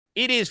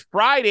It is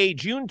Friday,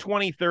 June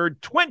 23rd,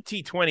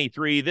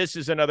 2023. This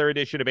is another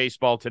edition of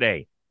Baseball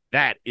Today.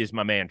 That is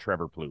my man,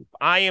 Trevor Plouffe.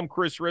 I am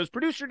Chris Rose,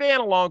 producer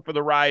Dan along for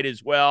the ride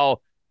as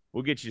well.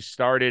 We'll get you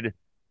started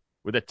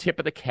with a tip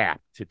of the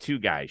cap to two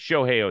guys,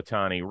 Shohei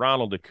Ohtani,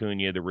 Ronald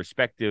Acuna, the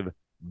respective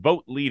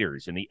vote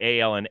leaders in the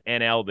AL and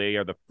NL. They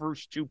are the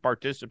first two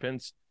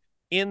participants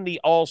in the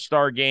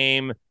All-Star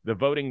game. The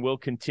voting will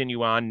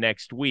continue on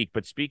next week.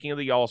 But speaking of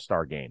the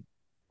All-Star game,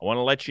 I want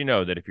to let you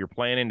know that if you're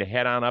planning to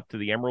head on up to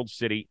the Emerald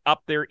City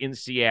up there in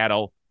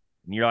Seattle,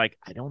 and you're like,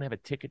 I don't have a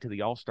ticket to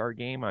the All-Star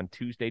game on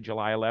Tuesday,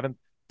 July 11th,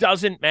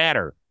 doesn't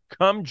matter.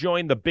 Come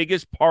join the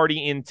biggest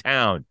party in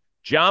town.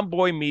 John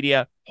Boy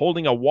Media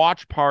holding a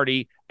watch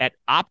party at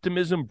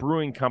Optimism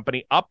Brewing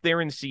Company up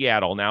there in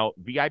Seattle. Now,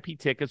 VIP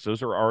tickets,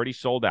 those are already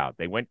sold out.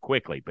 They went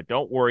quickly, but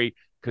don't worry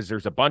because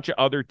there's a bunch of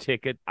other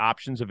ticket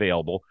options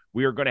available.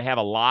 We are going to have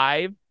a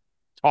live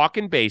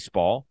talking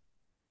baseball.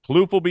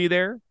 Plouffe will be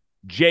there.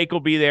 Jake will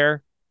be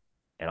there,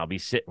 and I'll be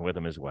sitting with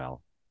him as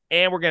well.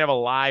 And we're going to have a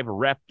live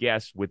rep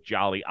guest with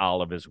Jolly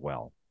Olive as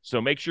well.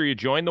 So make sure you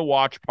join the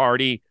watch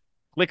party.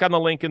 Click on the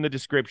link in the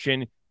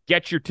description.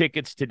 Get your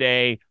tickets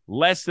today.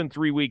 Less than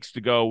 3 weeks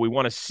to go. We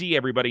want to see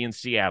everybody in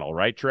Seattle,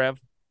 right,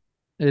 Trev?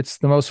 It's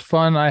the most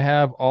fun I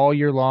have all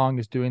year long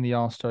is doing the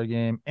All-Star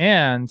game.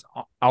 And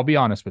I'll be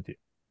honest with you.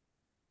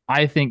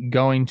 I think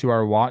going to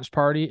our watch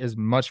party is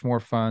much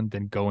more fun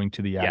than going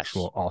to the Yes.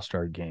 actual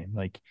All-Star game.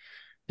 Like,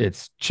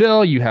 it's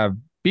chill. You have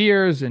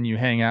beers and you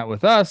hang out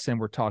with us and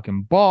we're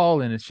talking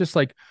ball. And it's just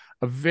like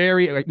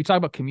we talk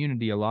about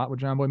community a lot with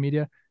John Boy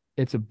Media.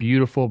 It's a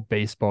beautiful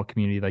baseball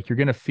community. Like you're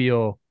going to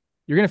feel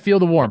the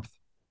Yep. warmth.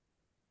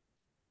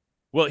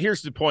 Well,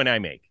 here's the point I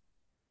make.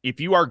 If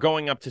you are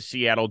going up to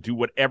Seattle, do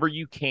whatever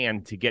you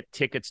can to get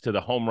tickets to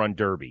the Home Run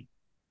Derby.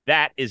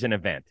 That is an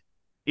event.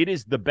 It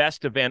is the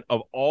best event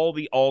of all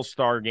the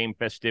All-Star game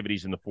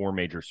festivities in the four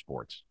major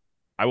sports.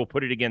 I will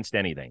put it against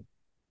anything.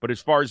 But as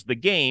far as the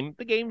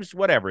game's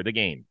whatever, the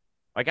game.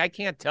 Like, I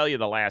can't tell you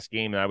the last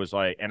game that I was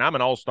like, and I'm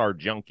an All-Star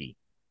junkie.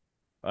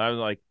 I was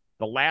like,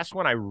 the last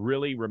one I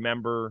really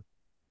remember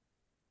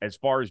as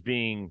far as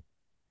being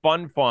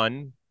fun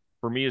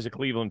for me as a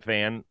Cleveland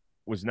fan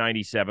was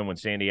 97 when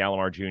Sandy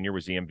Alomar Jr.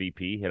 was the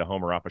MVP, hit a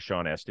homer off of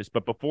Sean Estes.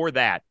 But before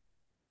that,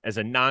 as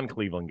a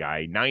non-Cleveland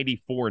guy,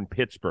 94 in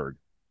Pittsburgh,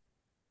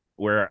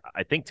 where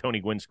I think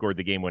Tony Gwynn scored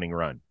the game-winning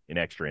run in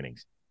extra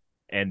innings.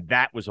 And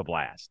that was a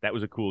blast. That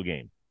was a cool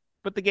game.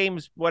 But the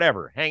game's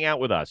whatever. Hang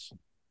out with us.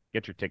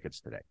 Get your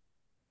tickets today.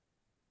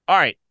 All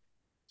right.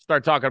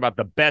 Start talking about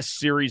the best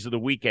series of the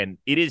weekend.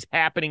 It is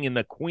happening in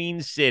the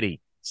Queen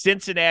City,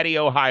 Cincinnati,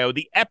 Ohio,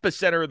 the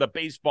epicenter of the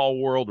baseball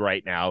world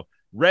right now.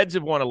 Reds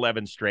have won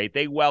 11 straight.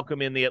 They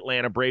welcome in the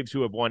Atlanta Braves,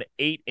 who have won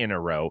 8 in a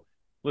row.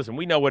 Listen,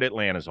 we know what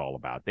Atlanta's all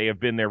about. They have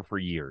been there for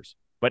years.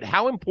 But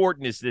how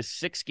important is this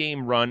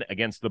 6-game run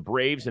against the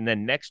Braves and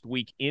then next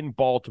week in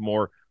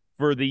Baltimore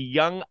for the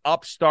young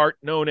upstart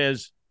known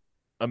as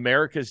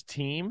America's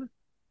team?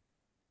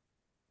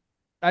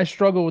 I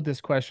struggle with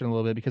this question a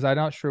little bit because I'm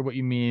not sure what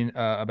you mean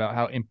about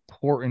how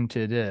important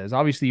it is.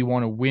 Obviously, you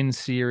want to win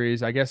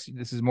series. I guess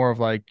this is more of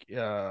like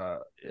a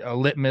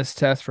litmus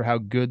test for how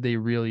good they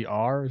really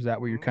are. Is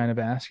that what you're kind of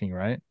asking,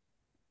 right?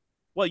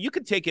 Well, you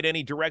could take it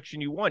any direction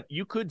you want.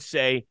 You could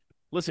say,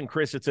 listen,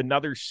 Chris, it's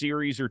another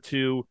series or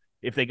two.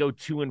 If they go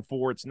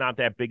 2-4, it's not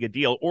that big a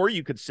deal. Or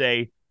you could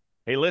say,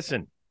 hey,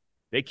 listen,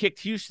 they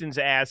kicked Houston's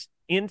ass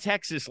in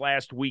Texas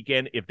last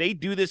weekend. If they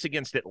do this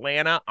against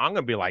Atlanta, I'm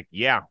going to be like,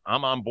 yeah,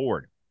 I'm on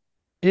board.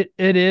 It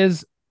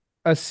is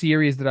a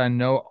series that I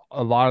know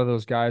a lot of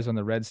those guys on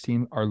the Reds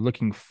team are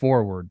looking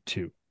forward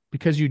to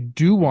because you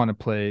do want to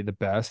play the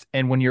best.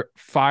 And when you're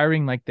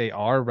firing like they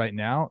are right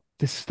now,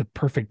 this is the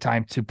perfect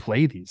time to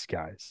play these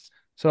guys.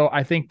 So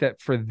I think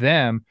that for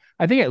them,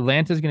 I think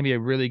Atlanta is going to be a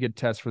really good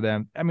test for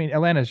them. I mean,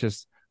 Atlanta is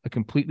just a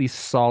completely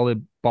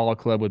solid ball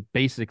club with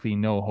basically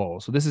no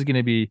holes. So this is going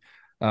to be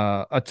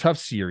a tough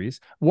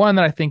series. One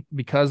that I think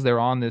because they're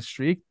on this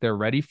streak, they're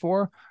ready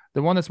for.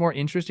 The one that's more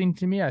interesting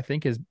to me, I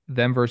think, is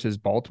them versus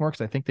Baltimore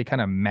because I think they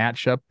kind of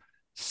match up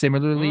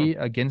similarly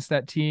against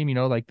that team. You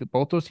know, like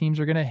both those teams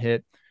are going to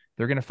hit.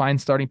 They're going to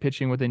find starting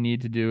pitching what they need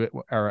to do it,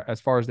 or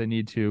as far as they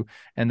need to,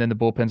 and then the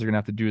bullpens are going to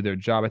have to do their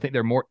job. I think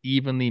they're more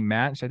evenly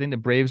matched. I think the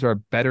Braves are a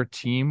better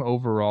team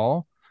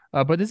overall,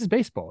 but this is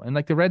baseball, and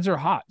like the Reds are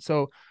hot,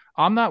 so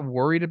I'm not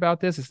worried about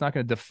this. It's not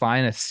going to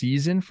define a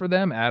season for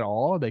them at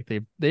all. Like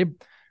they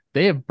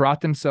have brought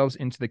themselves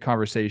into the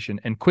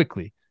conversation and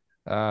quickly.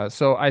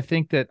 So I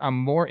think that I'm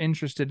more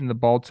interested in the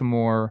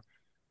Baltimore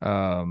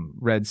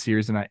Red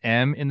series than I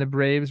am in the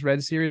Braves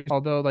Red series.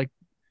 Although, like,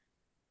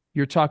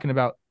 you're talking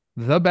about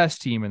the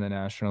best team in the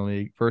National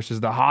League versus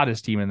the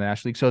hottest team in the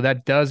National League. So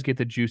that does get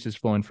the juices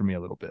flowing for me a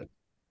little bit.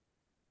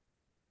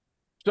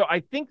 So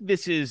I think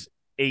this is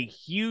a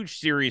huge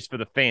series for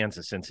the fans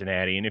of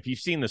Cincinnati. And if you've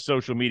seen the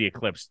social media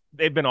clips,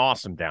 they've been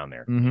awesome down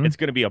there. Mm-hmm. It's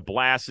going to be a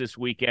blast this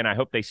weekend. I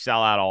hope they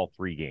sell out all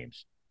 3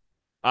 games.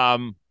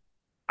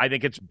 I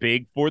think it's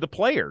big for the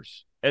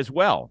players as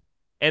well.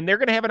 And they're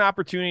going to have an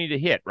opportunity to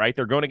hit, right?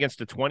 They're going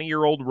against a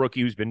 20-year-old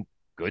rookie who's been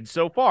good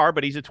so far,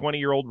 but he's a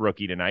 20-year-old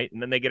rookie tonight.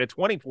 And then they get a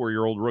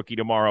 24-year-old rookie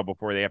tomorrow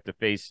before they have to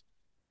face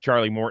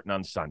Charlie Morton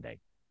on Sunday.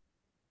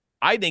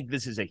 I think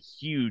this is a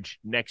huge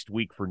next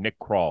week for Nick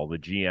Krall, the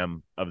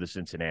GM of the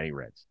Cincinnati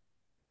Reds,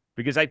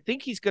 because I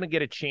think he's going to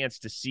get a chance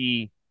to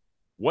see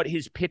what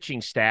his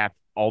pitching staff,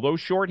 although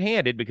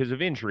shorthanded because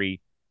of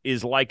injury,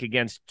 is like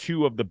against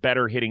two of the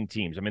better hitting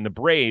teams. I mean, the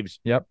Braves,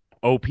 Yep.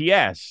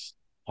 OPS,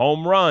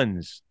 home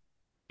runs.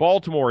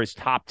 Baltimore is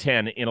top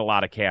 10 in a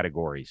lot of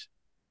categories.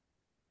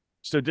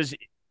 So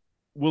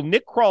will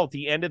Nick Krall at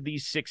the end of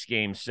these 6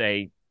 games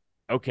say,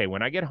 okay,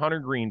 when I get Hunter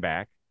Green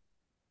back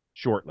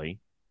shortly,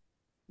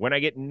 when I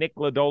get Nick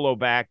Lodolo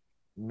back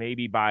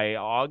maybe by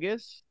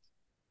August,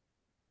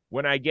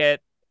 when I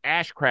get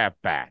Ashcraft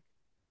back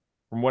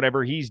from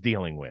whatever he's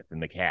dealing with in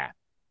the calf,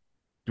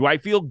 do I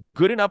feel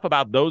good enough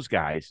about those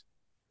guys,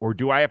 or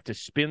do I have to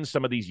spin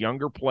some of these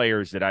younger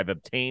players that I've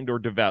obtained or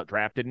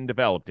drafted and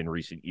developed in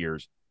recent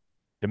years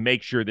to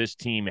make sure this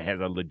team has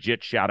a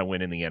legit shot to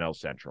win in the NL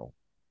Central?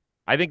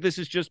 I think this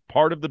is just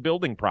part of the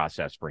building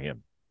process for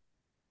him.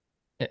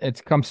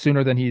 It's come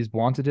sooner than he's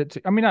wanted it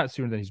to. I mean, not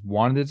sooner than he's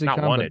wanted it to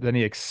come, but than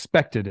he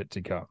expected it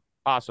to come.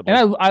 Possibly.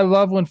 And I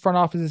love when front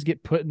offices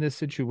get put in this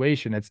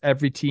situation. It's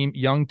every team,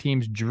 young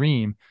team's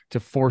dream to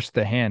force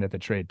the hand at the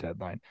trade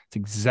deadline. It's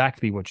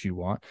exactly what you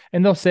want.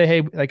 And they'll say,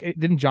 hey, like,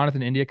 didn't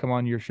Jonathan India come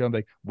on your show and be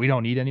like, we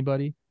don't need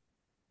anybody?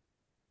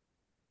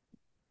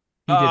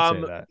 He did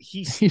say that.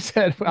 He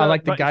said, I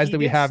like the guys that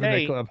we have in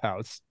the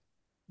clubhouse.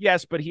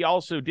 Yes, but he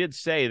also did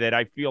say that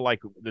I feel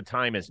like the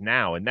time is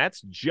now. And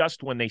that's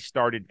just when they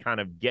started kind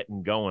of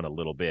getting going a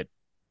little bit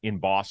in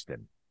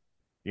Boston.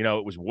 You know,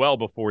 it was well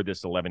before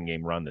this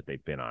 11-game run that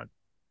they've been on.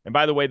 And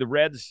by the way, the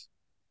Reds,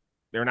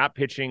 they're not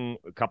pitching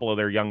a couple of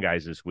their young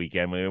guys this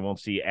weekend. We won't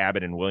see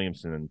Abbott and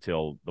Williamson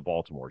until the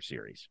Baltimore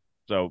series.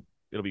 So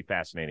it'll be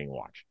fascinating to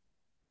watch.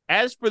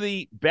 As for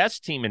the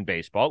best team in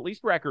baseball, at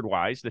least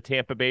record-wise, the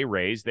Tampa Bay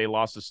Rays, they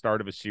lost the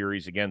start of a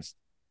series against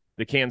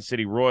the Kansas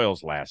City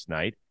Royals last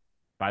night.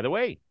 By the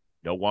way,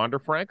 no Wander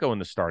Franco in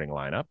the starting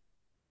lineup.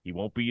 He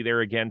won't be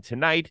there again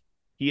tonight.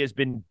 He has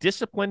been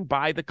disciplined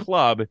by the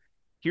club.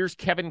 Here's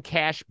Kevin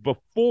Cash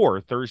before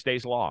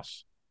Thursday's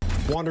loss.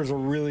 Wander's a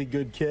really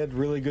good kid,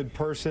 really good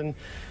person.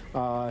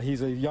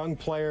 He's a young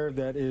player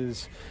that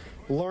is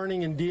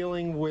learning and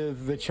dealing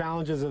with the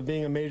challenges of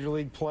being a major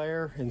league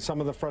player and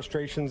some of the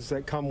frustrations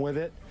that come with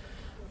it.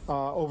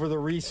 Over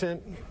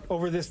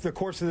the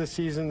course of this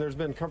season, there's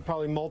been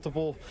probably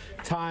multiple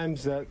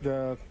times that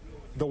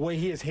the way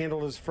he has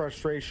handled his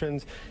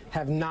frustrations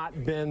have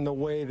not been the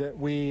way that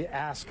we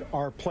ask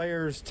our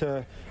players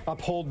to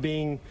uphold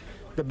being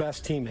the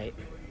best teammate.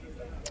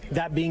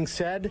 That being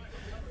said,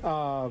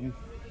 we're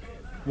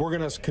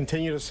going to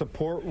continue to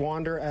support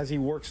Wander as he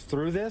works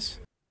through this.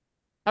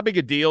 How big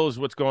a deal is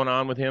what's going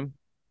on with him?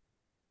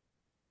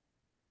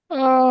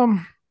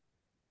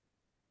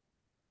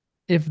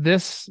 If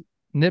this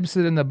nips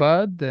it in the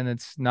bud, then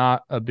it's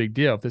not a big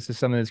deal. If this is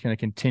something that's going to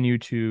continue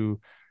to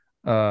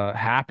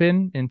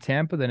happen in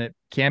Tampa, then it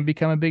can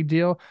become a big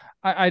deal.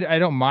 I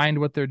don't mind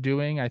what they're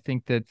doing. I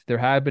think that there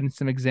have been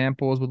some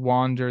examples with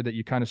Wander that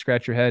you kind of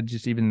scratch your head.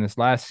 Just even in this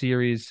last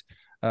series,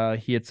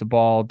 he hits the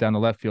ball down the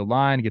left field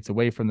line, gets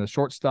away from the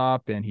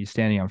shortstop, and he's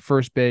standing on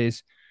first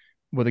base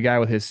with a guy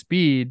with his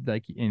speed.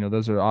 Like, you know,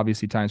 those are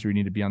obviously times where you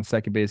need to be on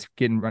second base,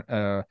 get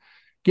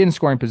in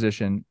scoring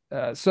position.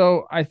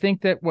 So I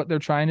think that what they're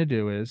trying to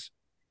do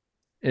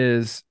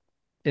is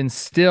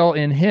instill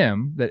in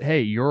him that,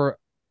 hey, you're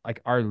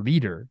like our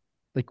leader.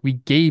 Like, we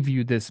gave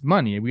you this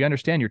money. We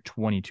understand you're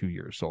 22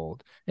 years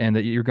old and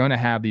that you're going to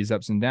have these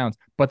ups and downs,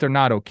 but they're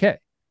not okay.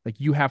 Like,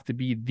 you have to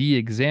be the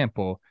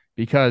example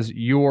because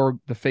you're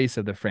the face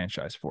of the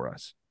franchise for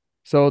us.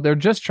 So they're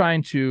just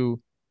trying to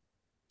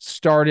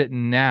start it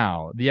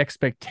now. The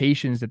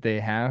expectations that they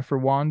have for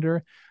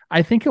Wander,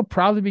 I think he'll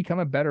probably become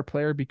a better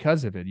player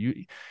because of it.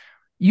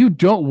 You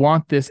don't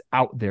want this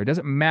out there. It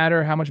doesn't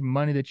matter how much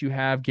money that you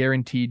have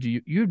guaranteed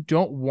you. You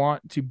don't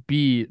want to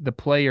be the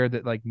player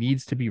that like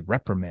needs to be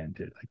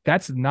reprimanded. Like,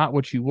 that's not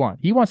what you want.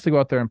 He wants to go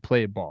out there and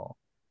play ball.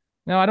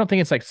 Now, I don't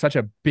think it's like such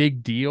a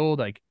big deal.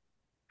 Like,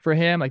 for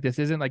him, like, this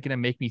isn't like going to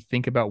make me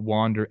think about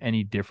Wander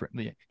any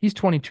differently. He's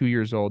 22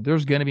 years old.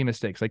 There's going to be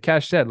mistakes. Like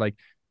Cash said, like,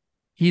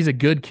 he's a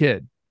good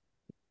kid.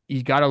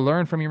 You got to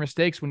learn from your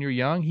mistakes when you're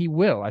young. He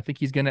will. I think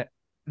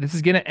this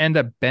is going to end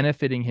up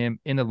benefiting him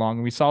in the long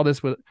run. We saw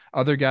this with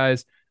other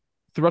guys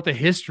throughout the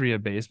history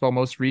of baseball.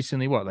 Most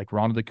recently, like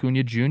Ronald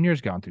Acuna Jr.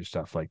 has gone through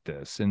stuff like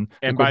this, and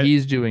what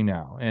he's doing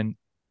now. And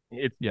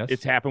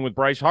it's happened with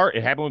Bryce Harper.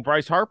 It happened with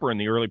Bryce Harper in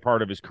the early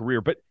part of his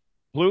career. But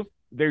Plouffe,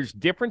 there's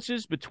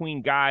differences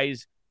between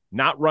guys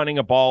not running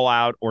a ball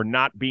out or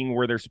not being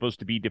where they're supposed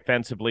to be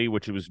defensively,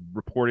 which was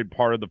reported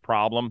part of the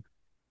problem.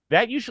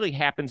 That usually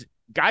happens.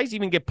 Guys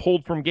even get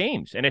pulled from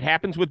games, and it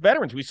happens with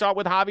veterans. We saw it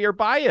with Javier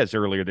Baez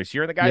earlier this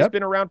year, and the guy's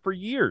been around for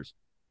years.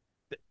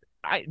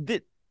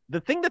 The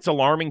thing that's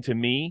alarming to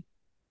me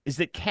is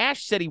that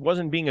Cash said he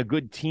wasn't being a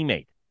good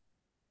teammate,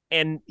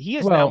 and he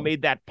has now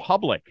made that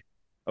public,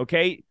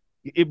 okay?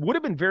 It would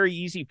have been very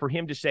easy for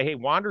him to say, hey,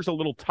 Wander's a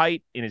little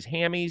tight in his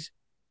hammies.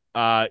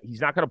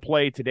 He's not going to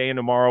play today and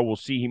tomorrow. We'll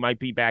see. He might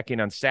be back in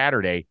on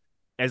Saturday.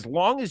 As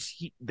long as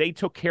they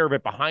took care of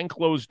it behind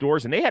closed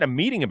doors, and they had a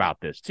meeting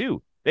about this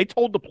too. They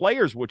told the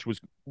players what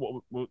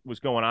was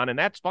going on, and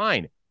that's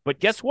fine. But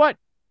guess what?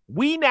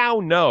 We now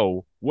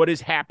know what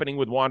is happening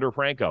with Wander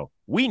Franco.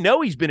 We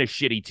know he's been a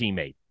shitty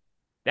teammate.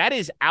 That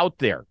is out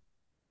there.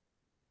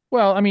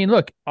 Well, I mean,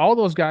 look, all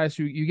those guys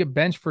who you get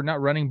benched for not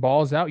running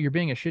balls out, you're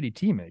being a shitty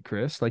teammate,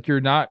 Chris. Like,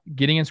 you're not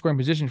getting in scoring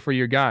position for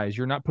your guys.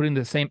 You're not putting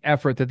the same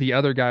effort that the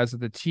other guys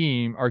of the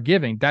team are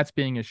giving. That's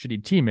being a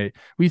shitty teammate.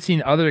 We've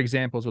seen other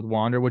examples with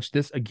Wander, which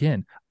this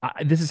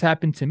has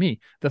happened to me.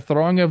 The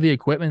throwing of the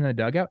equipment in the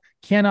dugout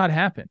cannot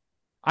happen.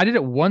 I did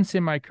it once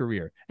in my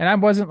career, and I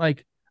wasn't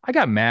like, I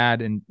got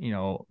mad, and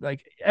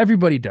like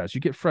everybody does. You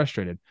get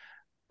frustrated.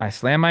 I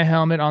slammed my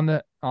helmet on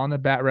the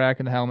bat rack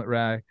and the helmet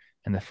rack,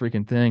 and the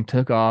freaking thing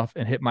took off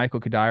and hit Michael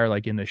Kadire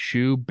like in the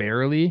shoe,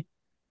 barely.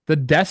 The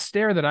death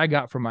stare that I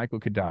got from Michael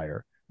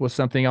Kadire was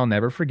something I'll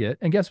never forget.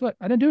 And guess what?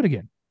 I didn't do it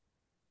again.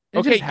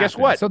 Okay, guess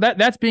what? So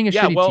that's being a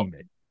shitty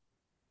teammate.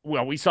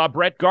 Well, we saw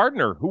Brett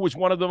Gardner, who was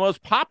one of the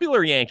most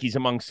popular Yankees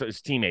amongst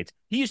his teammates.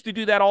 He used to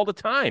do that all the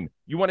time.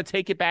 You want to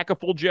take it back a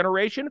full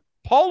generation?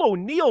 Paul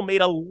O'Neill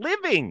made a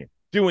living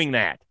doing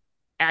that,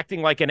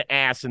 acting like an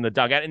ass in the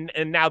dugout.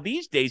 And now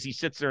these days he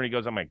sits there and he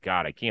goes, oh, my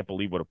God, I can't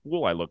believe what a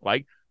fool I look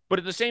like. But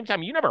at the same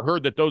time, you never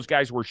heard that those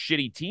guys were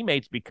shitty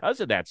teammates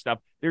because of that stuff.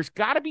 There's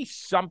got to be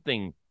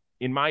something,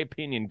 in my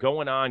opinion,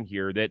 going on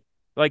here that,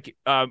 like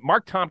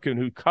Mark Tompkin,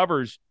 who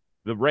covers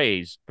the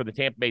Rays for the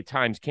Tampa Bay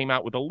Times, came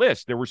out with a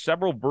list. There were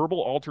several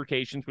verbal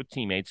altercations with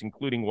teammates,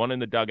 including one in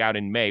the dugout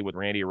in May with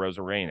Randy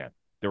Arozarena.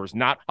 There was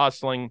not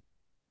hustling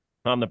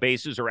on the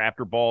bases or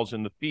after balls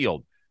in the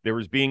field. There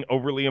was being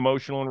overly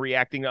emotional and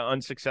reacting to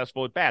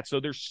unsuccessful at bats.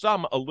 So there's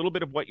a little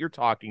bit of what you're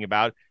talking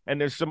about,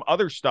 and there's some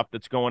other stuff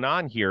that's going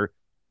on here.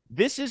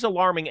 This is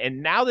alarming,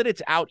 and now that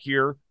it's out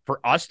here for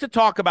us to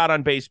talk about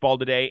on Baseball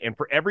Today and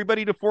for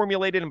everybody to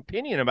formulate an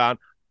opinion about,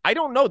 I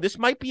don't know. This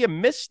might be a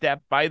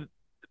misstep by the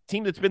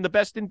team that's been the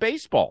best in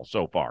baseball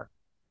so far.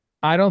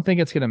 I don't think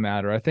it's going to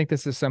matter. I think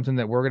this is something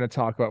that we're going to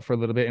talk about for a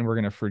little bit and we're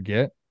going to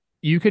forget.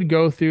 You could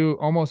go through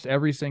almost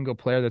every single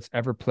player that's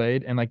ever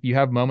played, and like you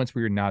have moments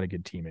where you're not a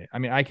good teammate. I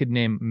mean, I could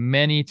name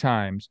many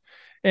times.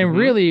 And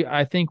really,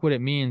 I think what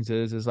it means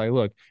is like,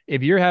 look,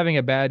 if you're having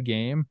a bad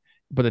game,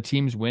 but the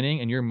team's winning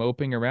and you're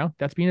moping around,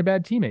 that's being a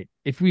bad teammate.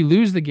 If we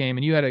lose the game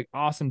and you had an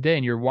awesome day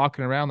and you're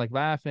walking around like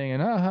laughing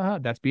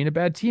and that's being a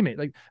bad teammate.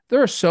 Like,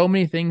 there are so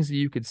many things that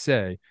you could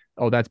say,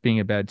 oh, that's being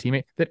a bad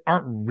teammate, that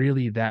aren't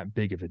really that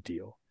big of a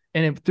deal.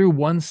 And through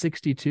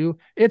 162,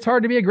 it's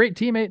hard to be a great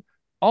teammate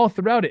all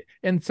throughout it.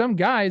 And some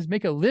guys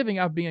make a living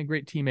out of being a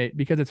great teammate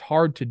because it's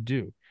hard to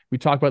do. We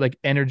talk about like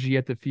energy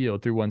at the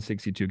field through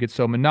 162. It gets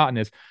so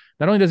monotonous.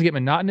 Not only does it get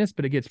monotonous,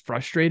 but it gets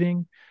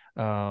frustrating.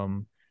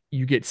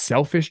 You get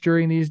selfish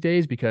during these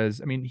days because,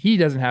 I mean, he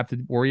doesn't have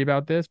to worry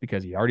about this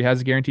because he already has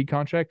a guaranteed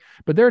contract.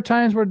 But there are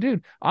times where,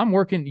 dude, I'm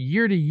working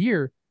year to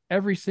year,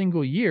 every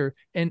single year,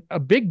 and a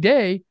big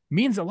day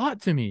means a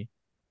lot to me.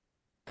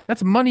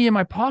 That's money in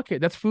my pocket.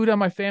 That's food on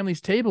my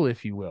family's table,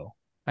 if you will.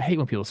 I hate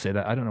when people say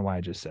that. I don't know why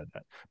I just said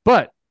that.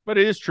 But it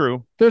is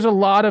true. There's a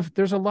lot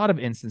of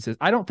instances.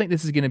 I don't think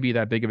this is going to be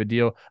that big of a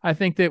deal. I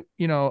think that,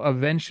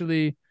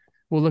 eventually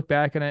we'll look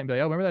back on it and be like,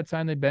 oh, remember that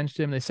time they benched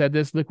him? They said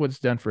this. Look what it's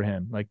done for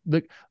him. Like,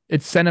 look,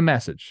 it sent a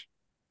message.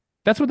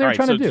 That's what they're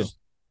trying to do.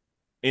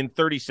 In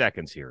 30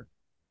 seconds here,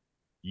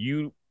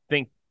 you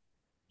think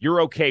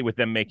you're okay with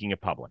them making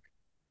it public?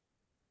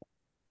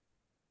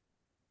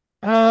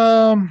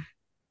 I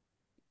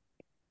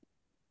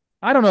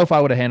don't know if I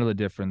would have handled it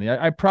differently.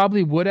 I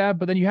probably would have,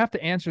 but then you have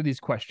to answer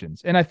these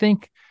questions. And I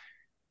think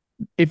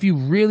if you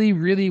really,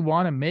 really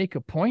want to make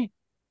a point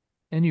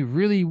and you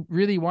really,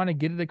 really want to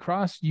get it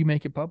across, you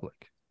make it public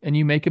and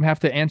you make him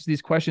have to answer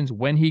these questions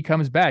when he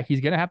comes back.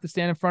 He's going to have to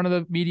stand in front of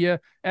the media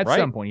at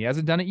some point. He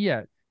hasn't done it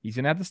yet. He's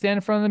going to have to stand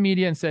in front of the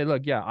media and say,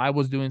 look, yeah, I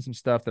was doing some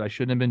stuff that I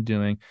shouldn't have been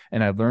doing,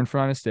 and I've learned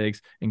from my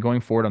mistakes, and going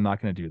forward, I'm not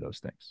going to do those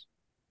things.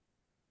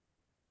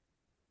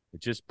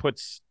 It just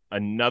puts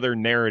another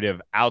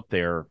narrative out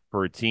there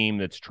for a team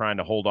that's trying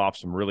to hold off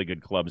some really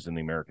good clubs in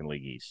the American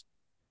League East.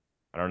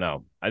 I don't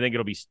know. I think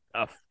it'll be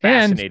a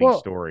fascinating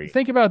story.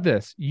 Think about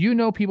this. You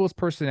know people's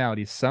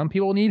personalities. Some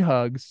people need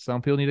hugs.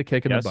 Some people need a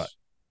kick in the butt.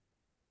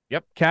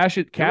 Yep.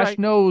 Cash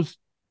knows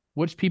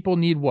which people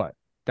need what.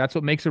 That's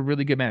what makes a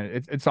really good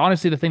manager. It's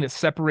honestly the thing that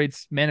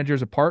separates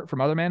managers apart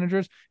from other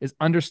managers is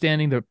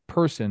understanding the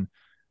person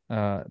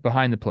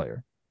behind the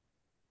player.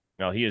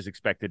 Well, he is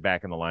expected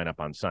back in the lineup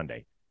on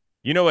Sunday.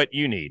 You know what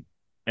you need,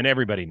 and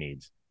everybody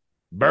needs?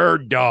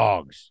 Bird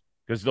dogs,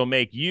 because they'll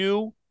make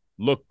you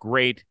look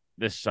great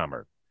this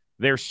summer.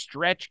 They're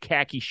stretch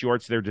khaki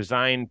shorts. They're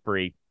designed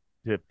to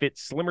fit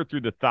slimmer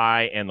through the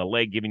thigh and the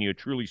leg, giving you a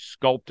truly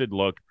sculpted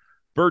look.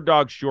 Bird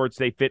dog shorts,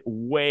 they fit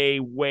way,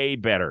 way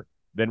better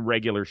than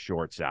regular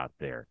shorts out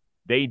there.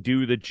 They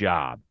do the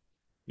job.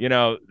 You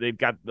know, they've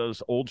got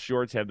those old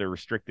shorts, have their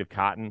restrictive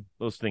cotton.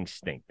 Those things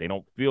stink. They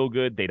don't feel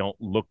good. They don't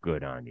look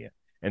good on you.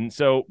 And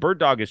so Bird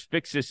Dog has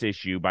fixed this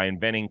issue by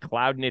inventing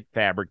cloud knit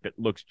fabric that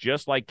looks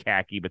just like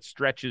khaki but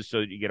stretches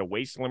so that you get a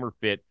way slimmer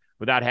fit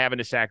without having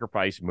to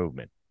sacrifice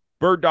movement.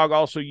 Bird Dog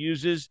also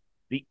uses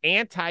the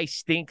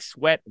anti-stink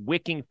sweat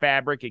wicking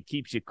fabric. It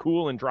keeps you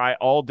cool and dry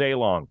all day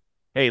long.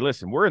 Hey,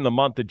 listen, we're in the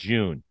month of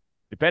June.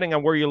 Depending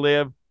on where you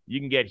live, you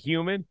can get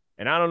humid.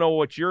 And I don't know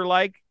what you're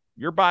like,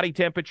 your body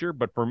temperature,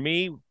 but for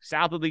me,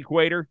 south of the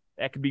equator,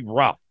 that could be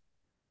rough.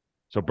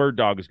 So Bird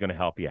Dog is going to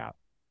help you out.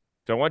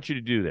 So I want you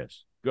to do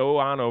this. Go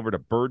on over to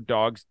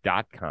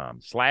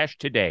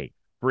birddogs.com/today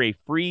for a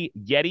free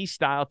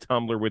Yeti-style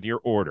tumbler with your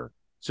order.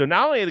 So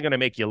not only are they going to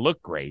make you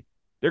look great,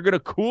 they're going to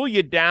cool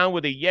you down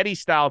with a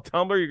Yeti-style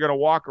tumbler. You're going to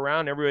walk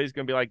around. Everybody's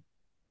going to be like,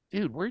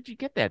 dude, where'd you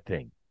get that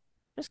thing?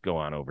 Just go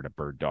on over to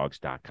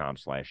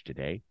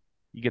birddogs.com/today.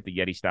 You get the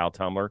Yeti-style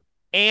tumbler,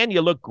 and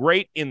you look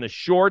great in the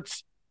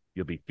shorts.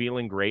 You'll be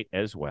feeling great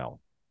as well.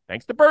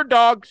 Thanks to Bird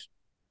Dogs.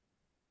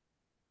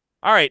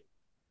 All right.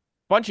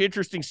 Bunch of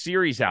interesting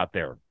series out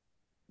there.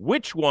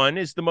 Which one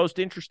is the most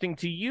interesting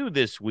to you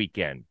this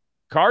weekend?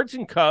 Cards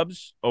and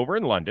Cubs over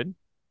in London.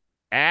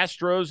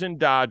 Astros and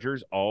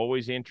Dodgers,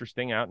 always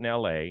interesting out in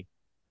L.A.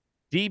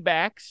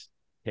 D-backs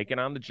taking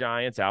on the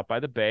Giants out by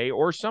the Bay,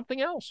 or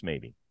something else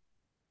maybe.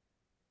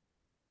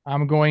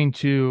 I'm going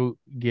to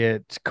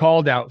get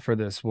called out for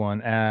this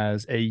one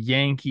as a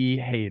Yankee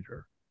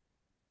hater.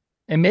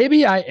 And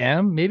maybe I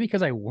am, maybe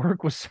because I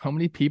work with so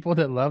many people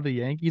that love the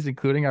Yankees,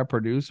 including our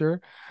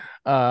producer,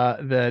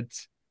 that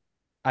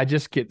I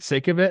just get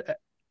sick of it,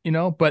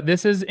 but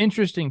this is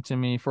interesting to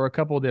me for a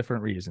couple of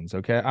different reasons.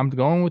 Okay. I'm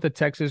going with the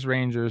Texas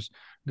Rangers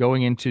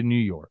going into New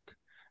York.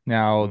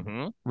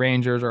 Now,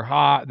 Rangers are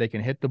hot. They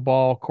can hit the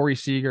ball. Corey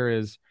Seager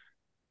is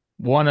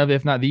one of,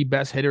 if not the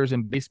best hitters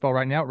in baseball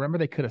right now. Remember,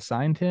 they could have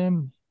signed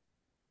him.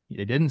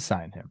 They didn't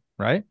sign him,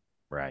 right?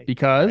 Right.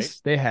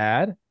 Because they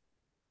had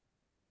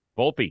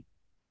Volpe.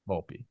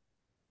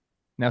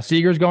 Now,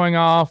 Seager's going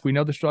off. We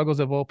know the struggles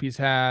that Volpe's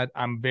had.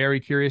 I'm very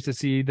curious to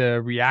see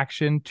the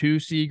reaction to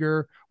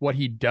Seager, what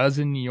he does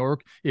in New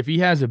York. If he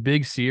has a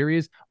big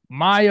series,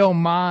 my, oh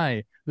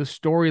my, the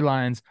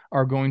storylines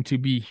are going to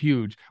be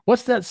huge.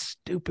 What's that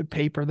stupid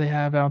paper they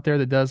have out there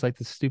that does like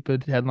the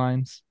stupid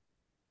headlines?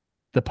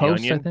 The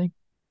Post, I think?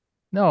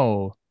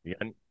 No.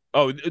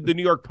 The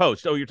New York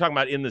Post. Oh, you're talking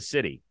about in the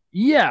city.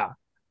 Yeah.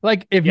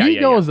 Like if he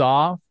goes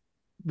off,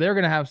 they're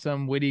going to have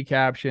some witty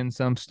caption,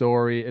 some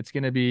story. It's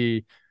going to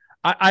be,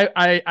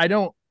 I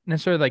don't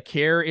necessarily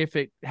care if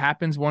it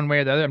happens one way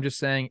or the other. I'm just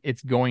saying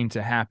it's going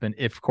to happen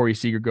if Corey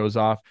Seager goes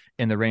off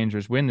and the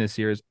Rangers win this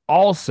series.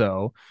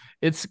 Also,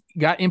 it's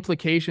got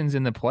implications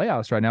in the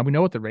playoffs right now. We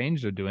know what the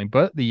Rangers are doing,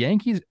 but the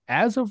Yankees,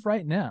 as of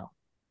right now,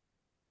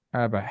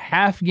 have a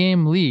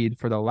half-game lead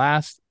for the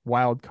last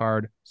wild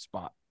card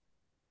spot.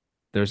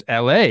 There's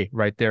LA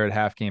right there at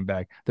half game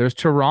back. There's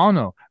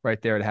Toronto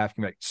right there at half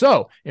game back.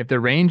 So if the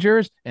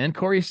Rangers and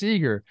Corey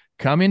Seager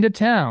come into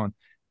town,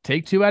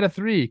 take 2 out of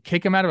 3,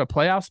 kick them out of a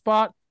playoff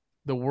spot,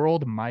 the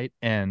world might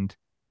end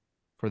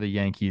for the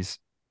Yankees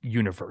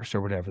universe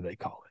or whatever they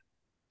call it.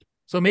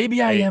 So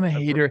maybe I am a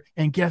hater,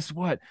 and guess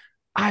what?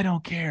 I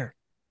don't care.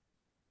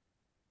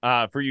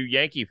 For you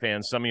Yankee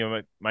fans, some of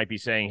you might be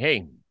saying,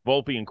 hey,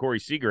 Volpe and Corey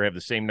Seager have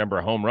the same number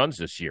of home runs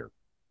this year.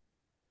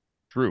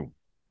 True.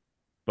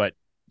 But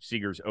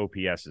Seager's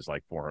OPS is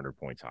like 400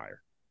 points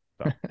higher.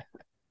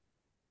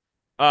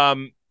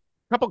 So.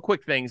 Couple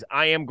quick things.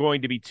 I am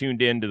going to be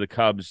tuned in to the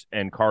Cubs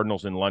and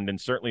Cardinals in London,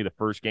 certainly the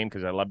first game,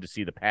 because I love to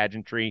see the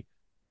pageantry.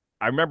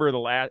 I remember the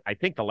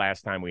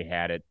last time we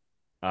had it.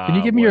 Can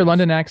you give me your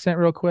London accent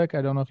real quick?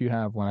 I don't know if you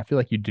have one. I feel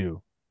like you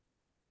do.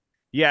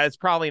 Yeah, it's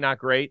probably not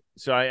great,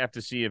 so I have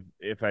to see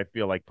if I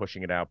feel like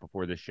pushing it out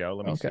before this show.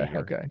 Let me see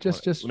here. Okay.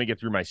 Just let me get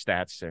through my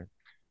stats there.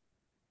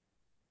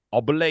 I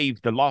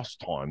believe the last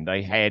time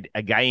they had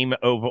a game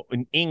over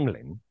in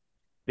England,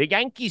 the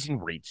Yankees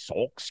and Red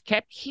Sox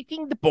kept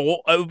hitting the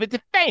ball over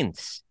the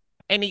fence,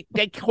 and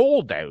they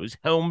called those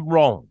home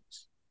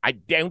runs. I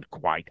don't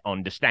quite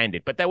understand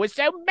it, but there were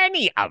so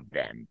many of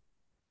them.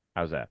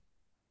 How's that?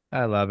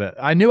 I love it.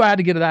 I knew I had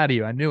to get it out of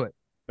you. I knew it.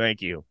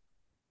 Thank you.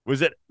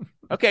 Was it?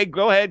 Okay,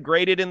 go ahead.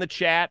 Grade it in the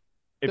chat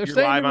if They're you're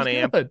saying live it on was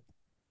AMP. good.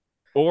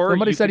 Or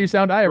somebody said you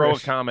sound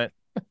Irish. Throw a comment.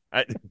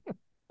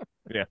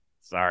 Yeah,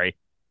 sorry.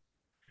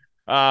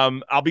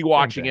 I'll be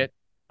watching it.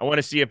 I want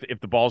to see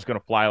if the ball's going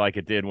to fly like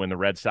it did when the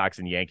Red Sox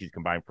and Yankees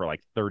combined for like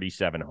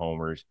 37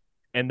 homers,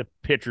 and the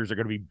pitchers are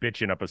going to be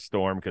bitching up a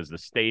storm because the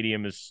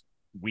stadium is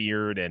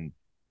weird and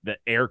the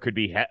air could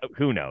be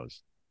who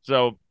knows.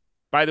 So,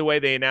 by the way,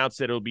 they announced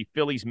that it'll be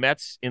Phillies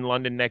Mets in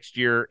London next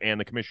year, and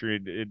the commissioner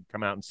did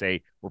come out and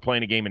say we're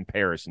playing a game in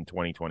Paris in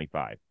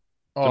 2025.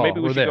 So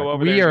maybe we should go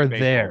over there. We are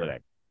there. Today.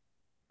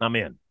 I'm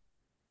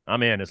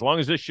in. As long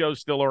as this show's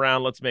still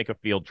around, let's make a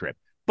field trip.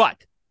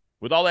 But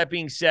with all that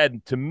being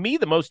said, to me,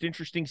 the most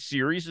interesting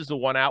series is the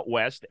one out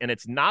west, and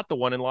it's not the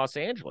one in Los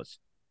Angeles.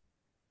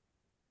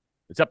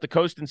 It's up the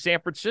coast in San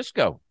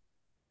Francisco.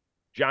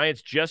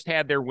 Giants just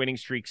had their winning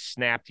streak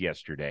snapped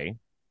yesterday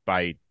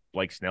by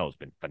Blake Snell, has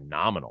been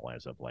phenomenal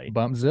as of late.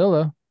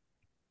 Bumpzilla.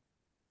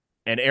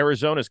 And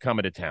Arizona's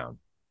coming to town.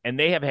 and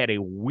they have had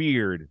a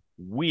weird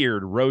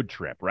road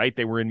trip, right?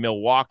 They were in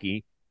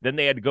Milwaukee. Then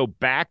they had to go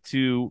back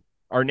to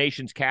our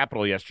nation's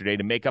capital yesterday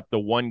to make up the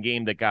one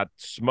game that got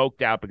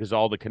smoked out because of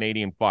all the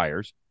Canadian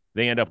fires.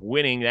 They end up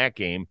winning that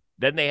game.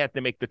 Then they had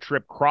to make the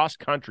trip cross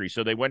country.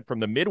 So they went from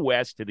the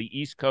Midwest to the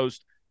East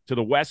Coast to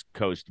the West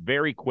Coast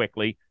very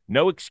quickly.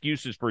 No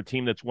excuses for a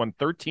team that's won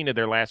 13 of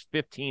their last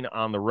 15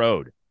 on the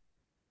road.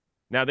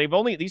 Now,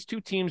 these two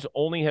teams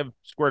only have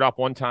squared off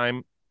one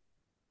time.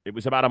 It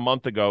was about a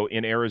month ago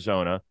in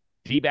Arizona.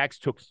 D-backs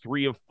took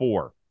 3 of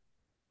 4.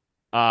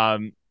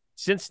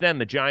 Since then,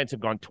 the Giants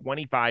have gone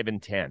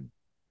 25-10. I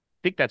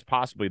think that's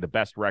possibly the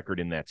best record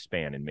in that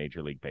span in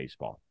Major League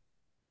Baseball.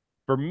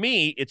 For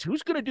me, it's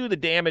who's going to do the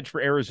damage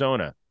for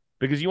Arizona.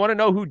 Because you want to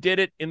know who did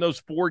it in those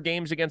 4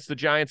 games against the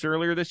Giants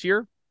earlier this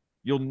year?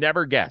 You'll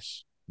never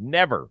guess.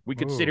 Never. We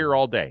could sit here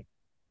all day.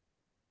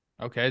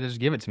 Okay, just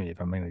give it to me if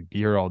I'm going to be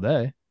here all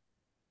day.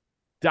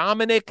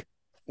 Dominic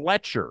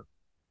Fletcher,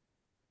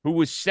 who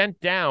was sent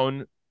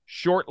down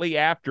shortly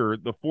after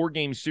the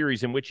 4-game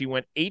series in which he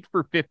went 8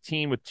 for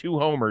 15 with 2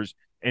 homers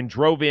and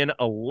drove in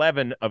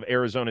 11 of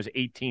Arizona's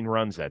 18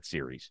 runs that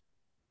series.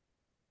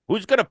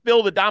 Who's going to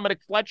fill the Dominic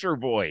Fletcher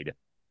void?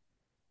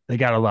 They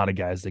got a lot of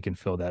guys that can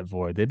fill that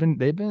void. They've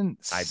been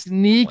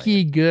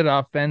sneaky good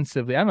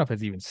offensively. I don't know if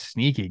it's even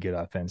sneaky good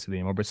offensively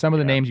anymore, but some of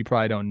the names you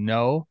probably don't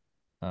know.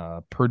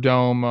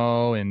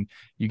 Perdomo, and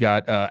you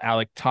got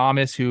Alec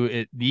Thomas, who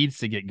it needs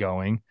to get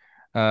going.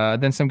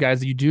 Then some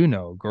guys that you do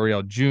know,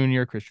 Gurriel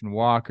Jr., Christian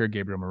Walker,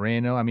 Gabriel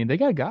Moreno. I mean, they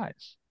got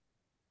guys.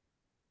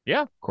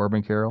 Yeah.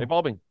 Corbin Carroll. They've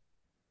all been.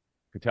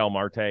 Ketel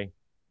Marte.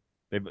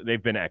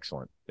 They've been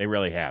excellent. They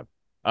really have.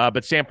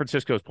 But San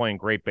Francisco is playing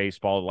great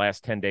baseball. The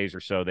last 10 days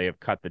or so, they have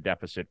cut the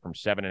deficit from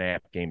 7.5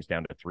 games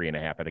down to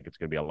 3.5. I think it's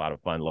going to be a lot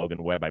of fun.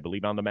 Logan Webb, I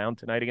believe, on the mound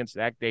tonight against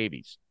Zach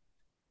Davies.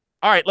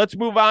 All right, let's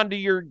move on to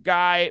your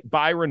guy,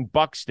 Byron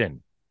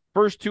Buxton.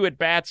 First 2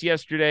 at-bats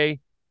yesterday,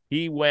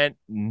 he went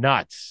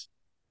nuts.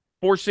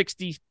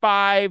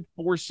 465,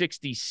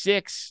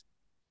 466.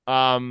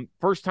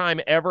 First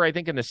time ever, I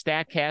think, in the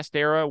StatCast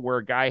era where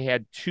a guy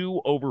had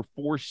 2 over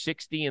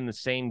 460 in the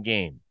same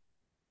game.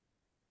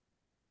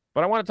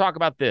 But I want to talk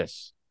about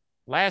this.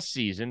 Last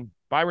season,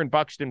 Byron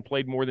Buxton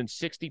played more than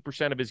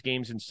 60% of his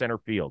games in center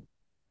field.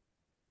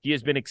 He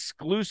has been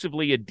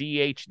exclusively a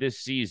DH this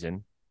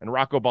season, and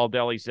Rocco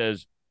Baldelli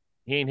says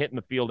he ain't hitting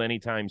the field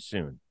anytime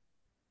soon.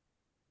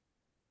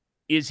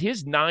 Is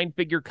his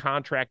 9-figure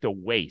contract a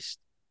waste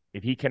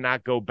if he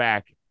cannot go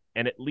back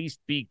and at least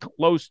be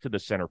close to the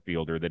center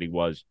fielder that he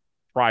was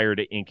prior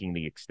to inking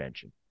the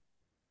extension?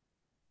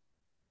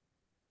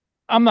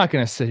 I'm not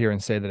going to sit here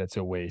and say that it's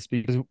a waste,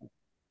 because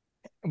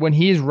when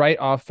he's right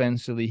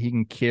offensively, he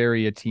can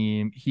carry a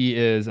team. He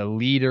is a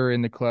leader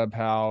in the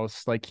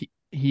clubhouse. Like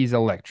he's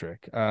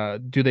electric.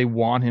 Do they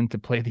want him to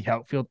play the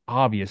outfield?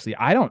 Obviously.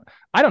 I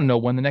don't know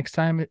when the next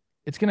time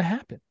it's going to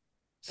happen.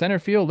 Center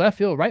field, left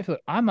field, right field.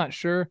 I'm not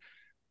sure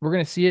we're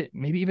going to see it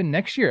maybe even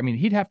next year. I mean,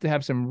 he'd have to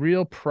have some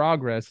real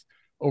progress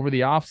over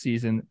the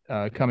offseason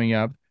coming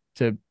up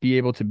to be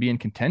able to be in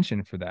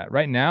contention for that.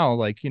 Right now,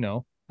 like, you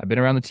know, I've been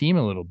around the team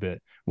a little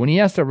bit. When he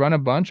has to run a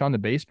bunch on the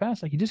base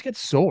pass, like he just gets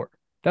sore.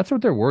 That's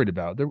what they're worried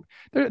about.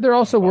 They're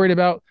also worried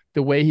about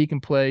the way he can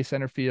play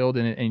center field,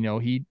 and you know,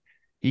 he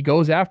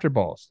goes after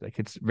balls. Like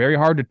it's very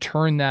hard to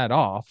turn that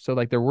off. So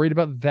like they're worried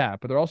about that,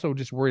 but they're also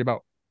just worried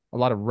about a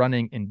lot of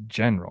running in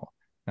general.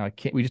 Now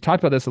we just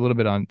talked about this a little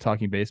bit on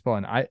Talking Baseball,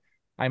 and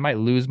I might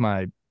lose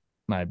my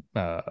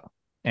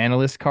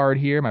analyst card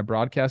here, my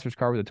broadcaster's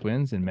card with the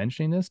Twins in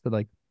mentioning this, but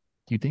like,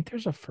 do you think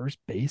there's a first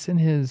base in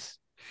his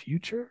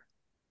future?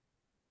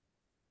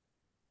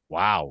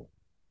 Wow.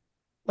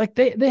 Like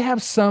they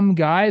have some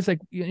guys, like,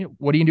 you know,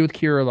 what do you do with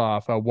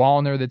Kirilloff,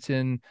 Wallner that's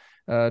in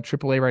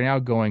AAA right now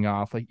going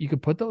off? Like you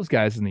could put those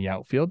guys in the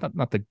outfield,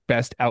 not the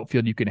best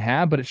outfield you can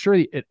have, but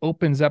it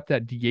opens up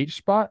that DH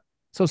spot.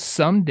 So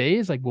some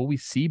days, like, will we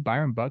see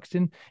Byron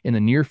Buxton in the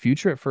near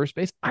future at first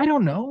base? I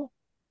don't know.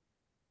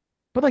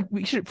 But like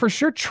we should for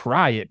sure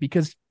try it,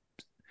 because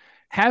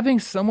having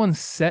someone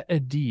set a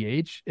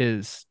DH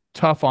is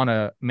tough on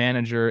a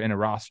manager and a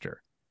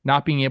roster.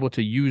 Not being able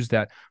to use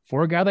that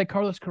for a guy like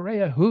Carlos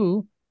Correa,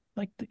 who,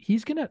 like,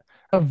 he's going to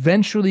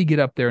eventually get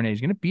up there in age.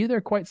 He's going to be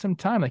there quite some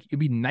time. Like, it'd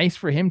be nice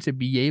for him to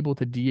be able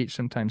to DH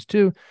sometimes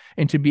too,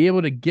 and to be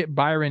able to get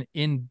Byron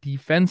in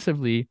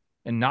defensively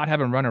and not have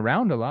him run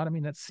around a lot. I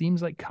mean, that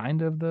seems like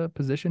kind of the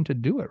position to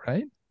do it,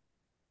 right?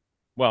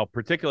 Well,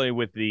 particularly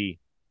with the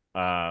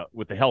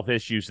health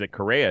issues that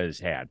Correa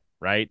has had,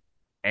 right?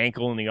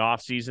 Ankle in the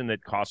offseason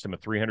that cost him a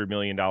 $300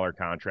 million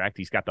contract.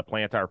 He's got the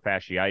plantar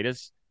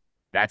fasciitis.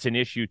 That's an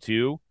issue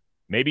too.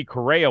 Maybe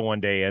Correa one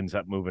day ends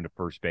up moving to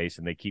first base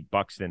and they keep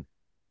Buxton.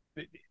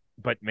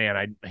 But man,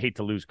 I hate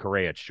to lose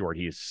Correa at short.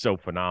 He is so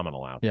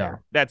phenomenal out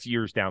there. That's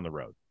years down the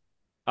road.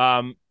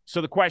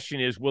 So the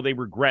question is, will they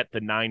regret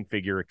the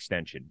 9-figure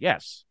extension?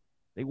 Yes,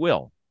 they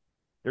will.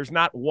 There's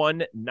not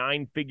one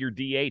 9-figure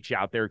DH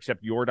out there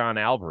except Yordan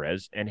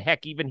Alvarez, and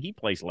heck, even he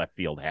plays left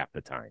field half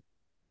the time.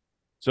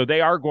 So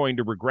they are going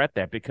to regret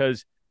that,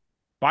 because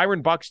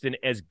Byron Buxton,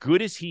 as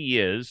good as he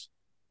is,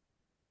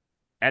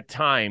 at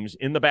times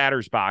in the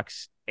batter's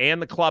box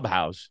and the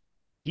clubhouse,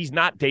 he's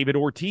not David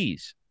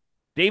Ortiz.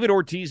 David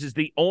Ortiz is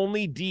the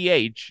only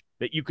DH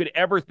that you could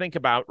ever think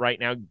about right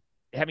now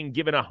having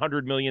given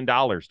 $100 million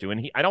to.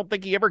 And I don't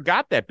think he ever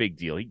got that big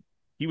deal.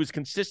 He was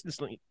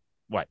consistently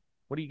what?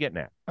 What are you getting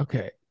at?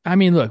 Okay. I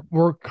mean, look,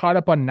 we're caught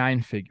up on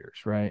 9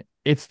 figures, right?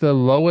 It's the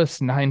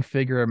lowest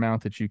 9-figure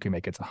amount that you can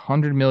make. It's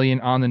 $100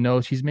 million on the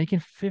nose. He's making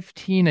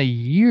 15 a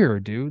year,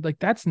 dude. Like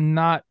that's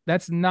not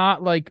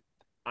like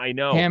I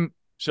know. him.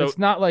 So it's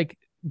not like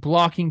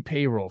blocking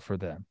payroll for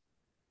them.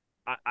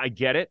 I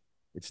get it.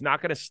 It's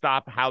not going to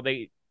stop how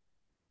they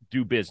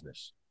do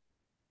business.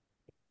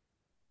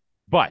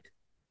 But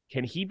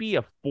can he be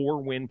a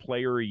 4-win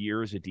player a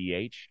year as a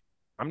DH?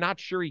 I'm not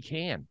sure he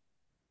can.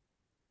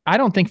 I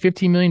don't think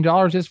 $15 million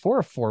is for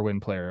a 4-win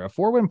player. A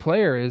 4-win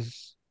player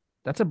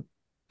that's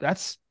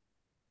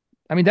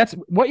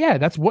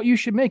what you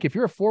should make. If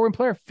you're a 4-win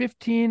player,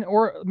 15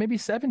 or maybe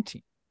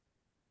 17.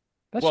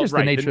 That's just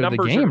the nature of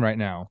the game right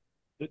now.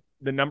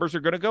 The numbers are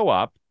going to go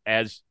up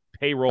as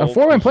payroll. A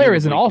 4-win player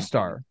is an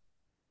all-star.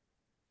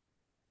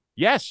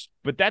 Yes,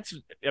 but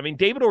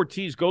David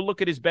Ortiz, go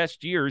look at his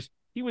best years.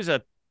 He was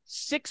a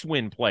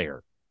 6-win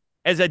player.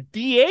 As a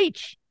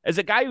DH, as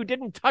a guy who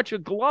didn't touch a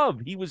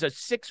glove, he was a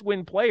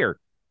 6-win player.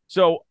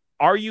 So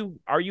are you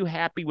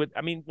happy with,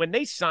 when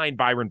they signed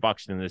Byron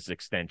Buxton this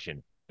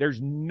extension,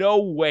 there's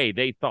no way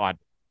they thought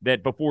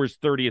that before his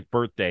 30th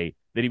birthday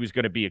that he was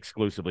going to be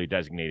exclusively a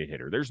designated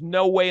hitter. There's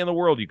no way in the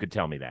world you could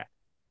tell me that.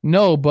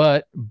 No,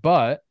 but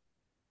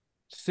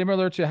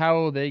similar to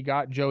how they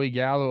got Joey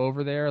Gallo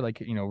over there, like,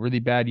 really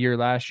bad year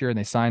last year, and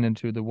they signed him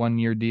to the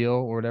 1-year deal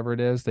or whatever it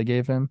is they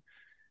gave him.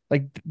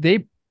 Like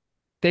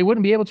they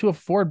wouldn't be able to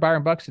afford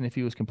Byron Buxton if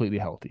he was completely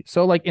healthy.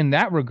 So like in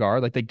that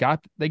regard, like they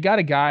got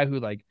a guy who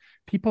like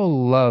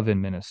people love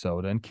in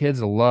Minnesota and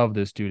kids love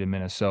this dude in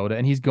Minnesota,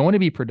 and he's going to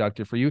be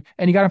productive for you.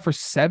 And you got him for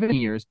 7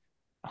 years,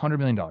 $100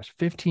 million,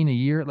 15 a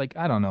year. Like,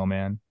 I don't know,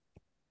 man.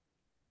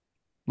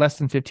 Less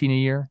than 15 a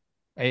year,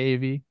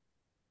 AAV.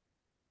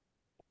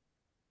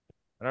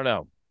 I don't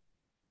know.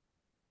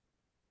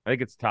 I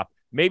think it's tough.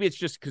 Maybe it's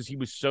just because he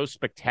was so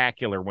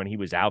spectacular when he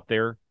was out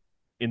there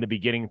in the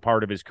beginning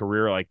part of his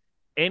career. Like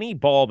any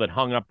ball that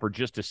hung up for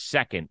just a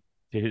second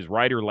to his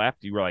right or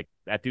left, you were like,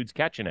 that dude's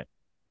catching it.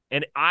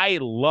 And I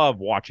love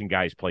watching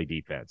guys play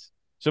defense.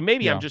 So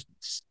maybe I'm just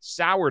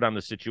soured on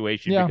the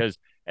situation because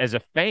as a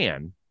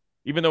fan,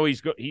 even though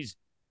he's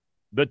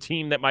the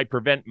team that might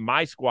prevent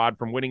my squad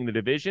from winning the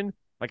division,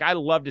 like I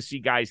love to see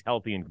guys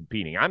healthy and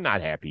competing. I'm not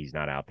happy he's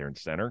not out there in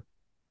center.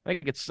 I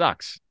think it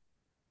sucks.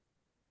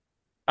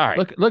 All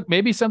right. Look,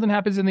 maybe something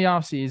happens in the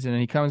offseason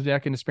and he comes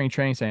back into spring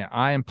training saying,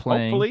 I am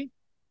playing. Hopefully.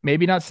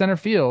 Maybe not center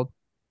field.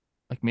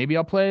 Like maybe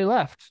I'll play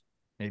left.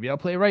 Maybe I'll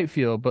play right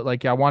field. But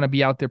like I want to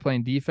be out there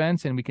playing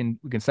defense, and we can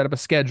set up a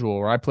schedule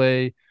where I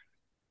play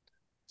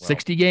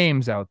 60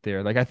 games out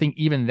there. Like I think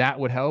even that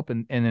would help.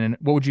 And then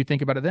what would you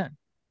think about it then?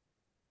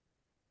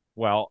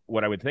 Well,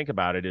 what I would think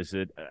about it is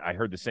that I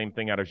heard the same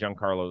thing out of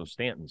Giancarlo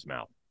Stanton's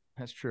mouth.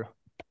 That's true.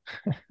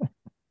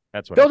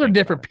 That's what those are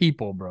different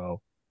people,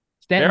 bro.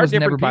 Stanton was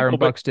never Byron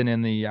Buxton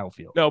in the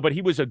outfield. No, but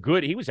he was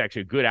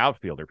actually a good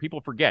outfielder. People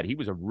forget he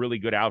was a really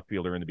good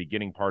outfielder in the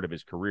beginning part of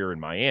his career in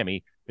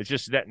Miami. It's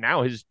just that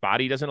now his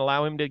body doesn't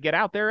allow him to get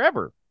out there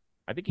ever.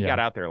 I think he got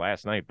out there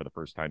last night for the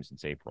first time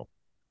since April.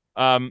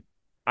 I'm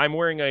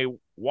wearing a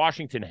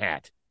Washington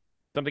hat,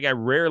 something I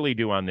rarely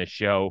do on this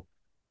show.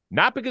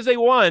 Not because they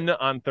won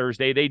on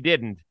Thursday, they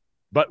didn't,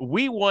 but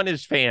we won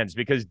as fans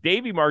because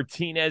Davey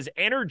Martinez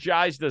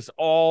energized us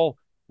all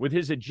with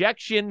his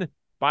ejection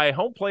by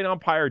home plate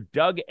umpire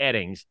Doug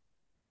Eddings.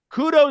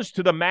 Kudos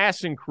to the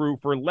Masson crew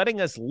for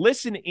letting us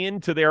listen in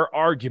to their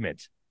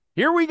argument.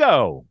 Here we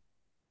go.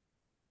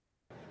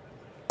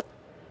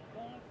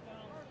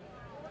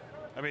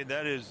 I mean,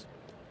 that is...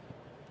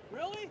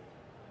 Really?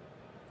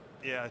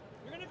 Yeah.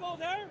 You're going to go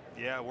there?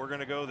 Yeah, we're going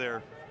to go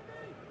there.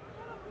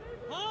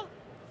 Huh?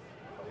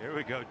 Here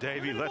we go,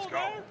 Davey. Let's go.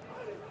 There?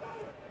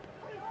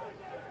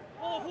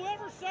 Well,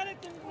 whoever said it,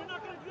 then you're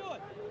not going to do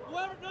it.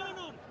 Whoever, no.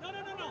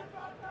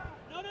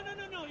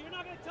 You're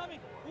not going to tell me.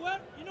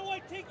 Whoever, you know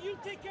what? You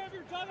take care of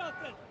your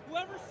dugout then.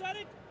 Whoever said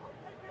it,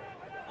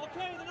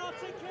 okay, then I'll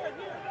take care of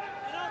here.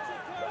 And I'll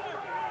take care of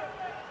there.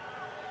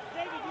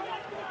 Davey, you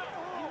want to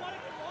get one?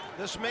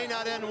 This may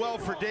not end well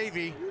for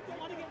Davey. You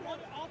want to get one?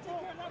 I'll take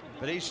care of that.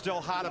 But he's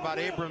still hot about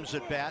Abrams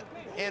at bat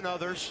and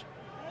others.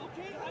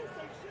 Okay,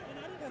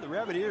 Yeah, the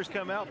Rabbiteers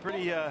come out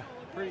pretty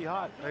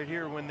hot right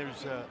here when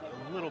there's a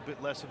little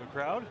bit less of a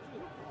crowd,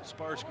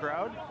 sparse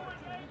crowd.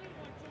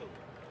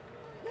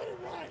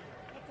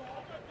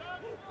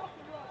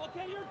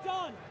 Okay, you're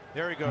done.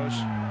 There he goes.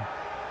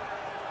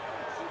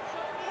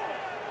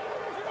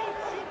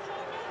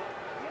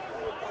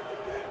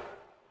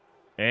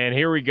 And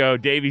here we go.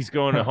 Davey's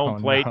going to home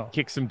plate,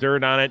 kick some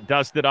dirt on it,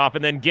 dust it off,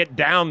 and then get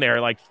down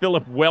there like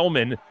Philip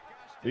Wellman,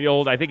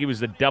 I think he was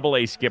the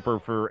Double-A skipper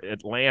for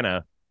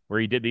Atlanta, where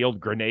he did the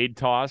old grenade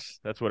toss.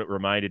 That's what it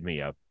reminded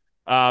me of.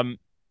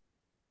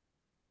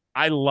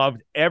 I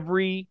loved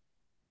every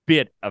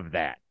bit of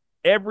that.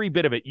 Every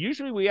bit of it.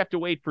 Usually we have to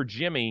wait for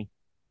Jimmy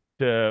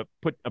to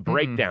put a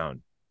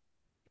breakdown.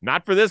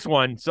 Not for this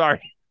one.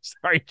 Sorry.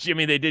 Sorry,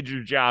 Jimmy. They did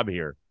your job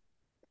here.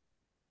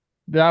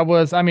 That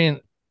was, I mean,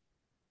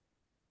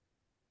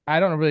 I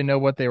don't really know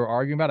what they were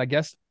arguing about. I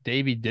guess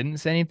Davey didn't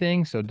say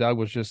anything, so Doug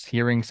was just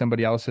hearing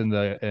somebody else in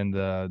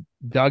the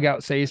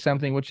dugout say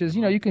something, which is,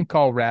 you can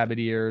call rabbit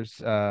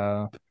ears.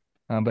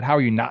 But how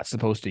are you not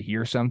supposed to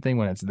hear something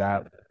when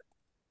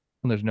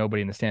there's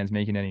nobody in the stands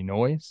making any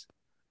noise?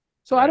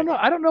 So right. I don't know.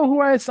 I don't know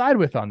who I side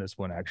with on this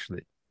one.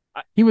 Actually,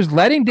 he was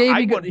letting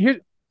Davey go.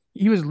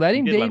 He was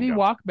letting Davey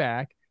walk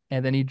back,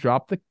 and then he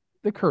dropped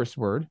the curse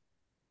word,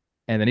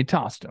 and then he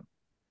tossed him.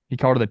 He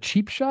called it a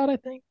cheap shot. I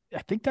think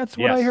that's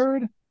what I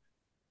heard.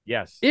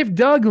 Yes. If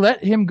Doug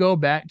let him go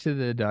back to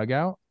the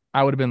dugout,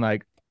 I would have been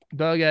like,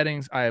 Doug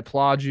Eddings, I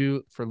applaud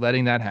you for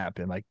letting that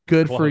happen. Like,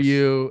 good for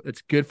you.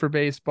 It's good for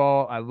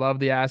baseball. I love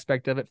the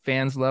aspect of it.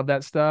 Fans love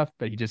that stuff,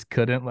 but he just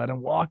couldn't let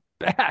him walk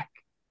back.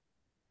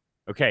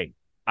 Okay.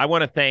 I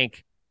want to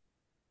thank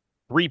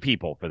 3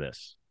 people for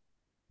this.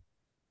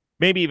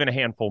 Maybe even a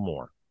handful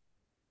more.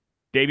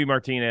 Davey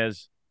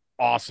Martinez,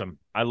 awesome.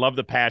 I love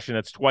the passion.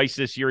 That's twice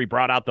this year. He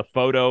brought out the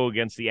photo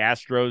against the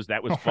Astros.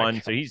 That was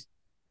fun. So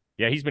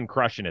he's been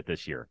crushing it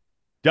this year.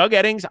 Doug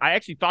Eddings, I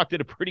actually thought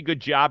did a pretty good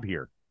job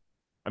here.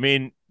 I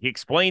mean, he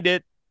explained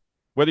it.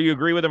 Whether you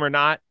agree with him or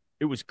not,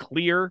 it was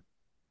clear.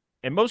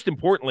 And most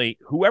importantly,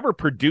 whoever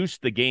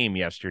produced the game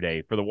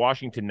yesterday for the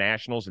Washington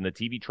Nationals and the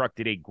TV truck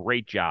did a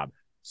great job.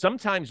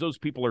 Sometimes those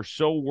people are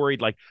so worried,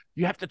 like,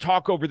 you have to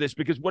talk over this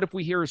because what if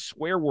we hear a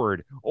swear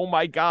word? Oh,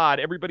 my God,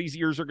 everybody's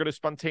ears are going to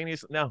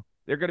spontaneously. No,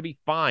 they're going to be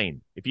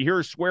fine. If you hear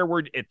a swear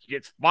word,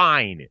 it's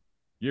fine.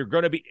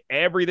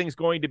 Everything's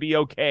going to be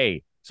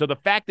okay. So the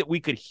fact that we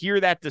could hear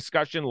that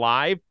discussion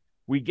live,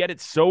 we get it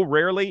so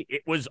rarely,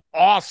 it was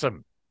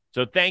awesome.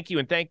 So thank you,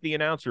 and thank the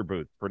announcer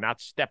booth for not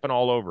stepping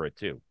all over it,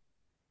 too.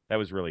 That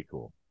was really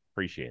cool.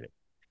 Appreciate it.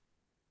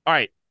 All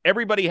right.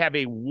 Everybody have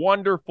a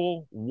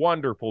wonderful,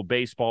 wonderful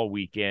baseball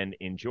weekend.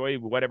 Enjoy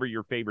whatever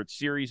your favorite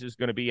series is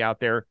going to be out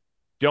there.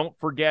 Don't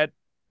forget,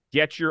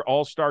 get your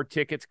All-Star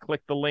tickets.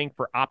 Click the link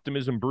for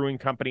Optimism Brewing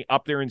Company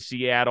up there in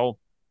Seattle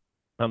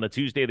on the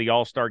Tuesday of the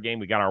All-Star game.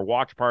 We got our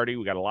watch party.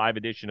 We got a live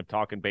edition of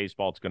Talking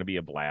Baseball. It's going to be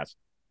a blast.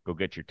 Go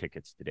get your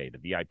tickets today. The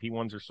VIP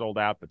ones are sold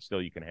out, but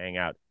still you can hang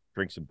out,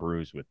 drink some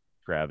brews with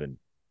Trev and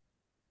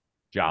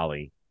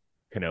Jolly,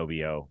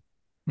 Canovio,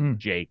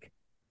 Jake,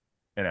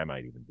 and I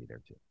might even be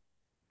there too.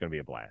 Going to be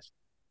a blast.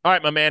 All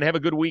right, my man. Have a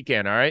good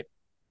weekend, all right?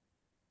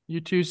 You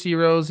too, see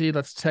Rosie.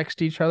 Let's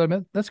text each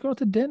other. Let's go out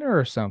to dinner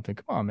or something.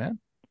 Come on, man.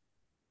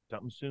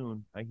 Something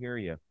soon. I hear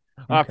you.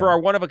 Okay. For our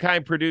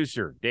one-of-a-kind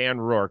producer, Dan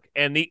Rourke,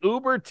 and the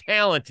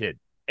uber-talented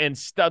and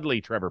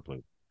studly Trevor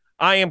Plouffe,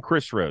 I am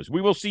Chris Rose.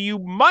 We will see you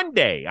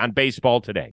Monday on Baseball Today.